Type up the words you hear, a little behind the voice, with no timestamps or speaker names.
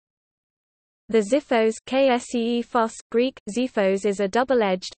The Xiphos Kseiphos, Greek, Xiphos is a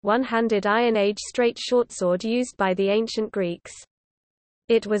double-edged, one-handed Iron Age straight shortsword used by the ancient Greeks.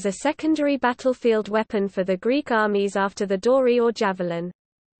 It was a secondary battlefield weapon for the Greek armies after the dory or javelin.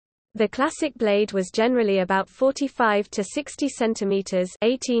 The classic blade was generally about 45 to 60 centimeters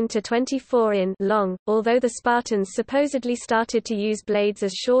 (18 to 24 in) long, although the Spartans supposedly started to use blades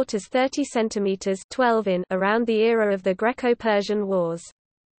as short as 30 centimeters (12 in) around the era of the Greco-Persian Wars.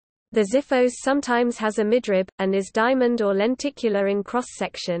 The Xiphos sometimes has a midrib, and is diamond or lenticular in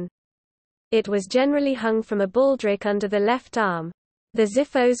cross-section. It was generally hung from a baldric under the left arm. The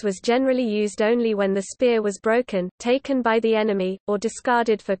Xiphos was generally used only when the spear was broken, taken by the enemy, or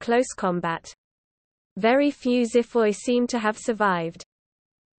discarded for close combat. Very few Xiphoi seem to have survived.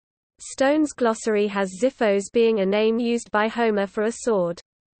 Stone's glossary has Xiphos being a name used by Homer for a sword.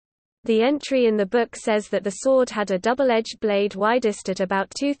 The entry in the book says that the sword had a double-edged blade widest at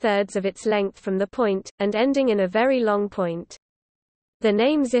about 2/3 of its length from the point, and ending in a very long point. The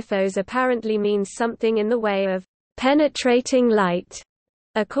name Xiphos apparently means something in the way of penetrating light.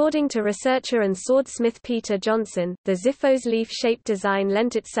 According to researcher and swordsmith Peter Johnson, the Xiphos leaf-shaped design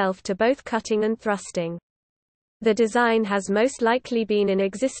lent itself to both cutting and thrusting. The design has most likely been in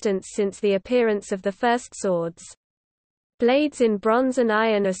existence since the appearance of the first swords. Blades in bronze and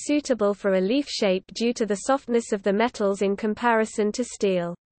iron are suitable for a leaf shape due to the softness of the metals in comparison to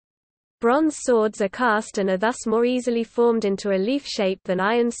steel. Bronze swords are cast and are thus more easily formed into a leaf shape than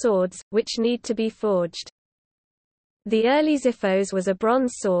iron swords, which need to be forged. The early Xiphos was a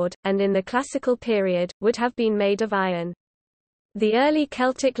bronze sword, and in the classical period, would have been made of iron. The early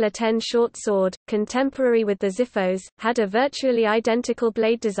Celtic lateen short sword, contemporary with the Xiphos, had a virtually identical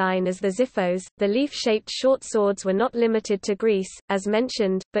blade design as the Xiphos. The leaf-shaped short swords were not limited to Greece, as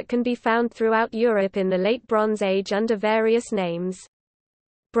mentioned, but can be found throughout Europe in the Late Bronze Age under various names.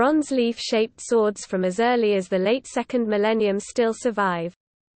 Bronze leaf-shaped swords from as early as the late 2nd millennium still survive.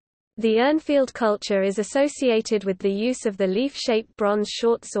 The Urnfield culture is associated with the use of the leaf-shaped bronze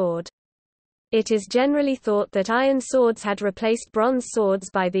short sword. It is generally thought that iron swords had replaced bronze swords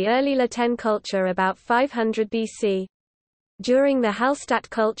by the early lateen culture about 500 BC. During the Hallstatt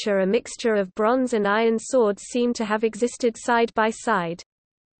culture, a mixture of bronze and iron swords seem to have existed side by side.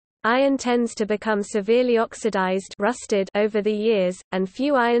 Iron tends to become severely oxidized, rusted over the years, and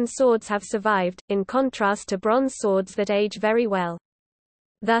few iron swords have survived, in contrast to bronze swords that age very well.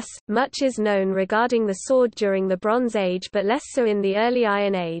 Thus, much is known regarding the sword during the Bronze Age but less so in the early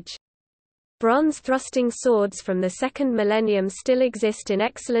Iron Age. Bronze thrusting swords from the 2nd millennium still exist in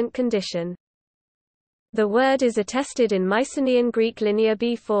excellent condition. The word is attested in Mycenaean Greek Linear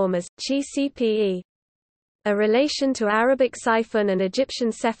B form as chi-cpe. A relation to Arabic siphon and Egyptian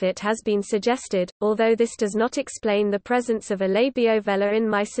sephit has been suggested, although this does not explain the presence of a labiovelar in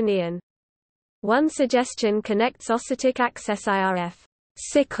Mycenaean. One suggestion connects Ossetic access irf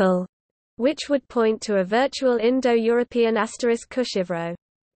sickle, which would point to a virtual Indo-European *kushivro.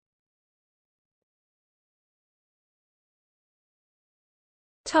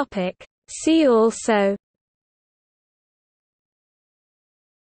 See also: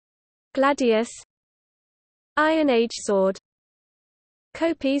 Gladius, Iron Age sword,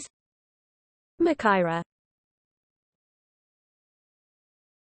 Kopis, Machaira.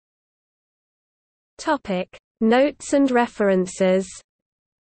 Notes and references.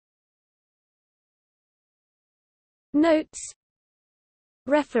 Notes.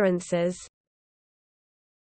 References.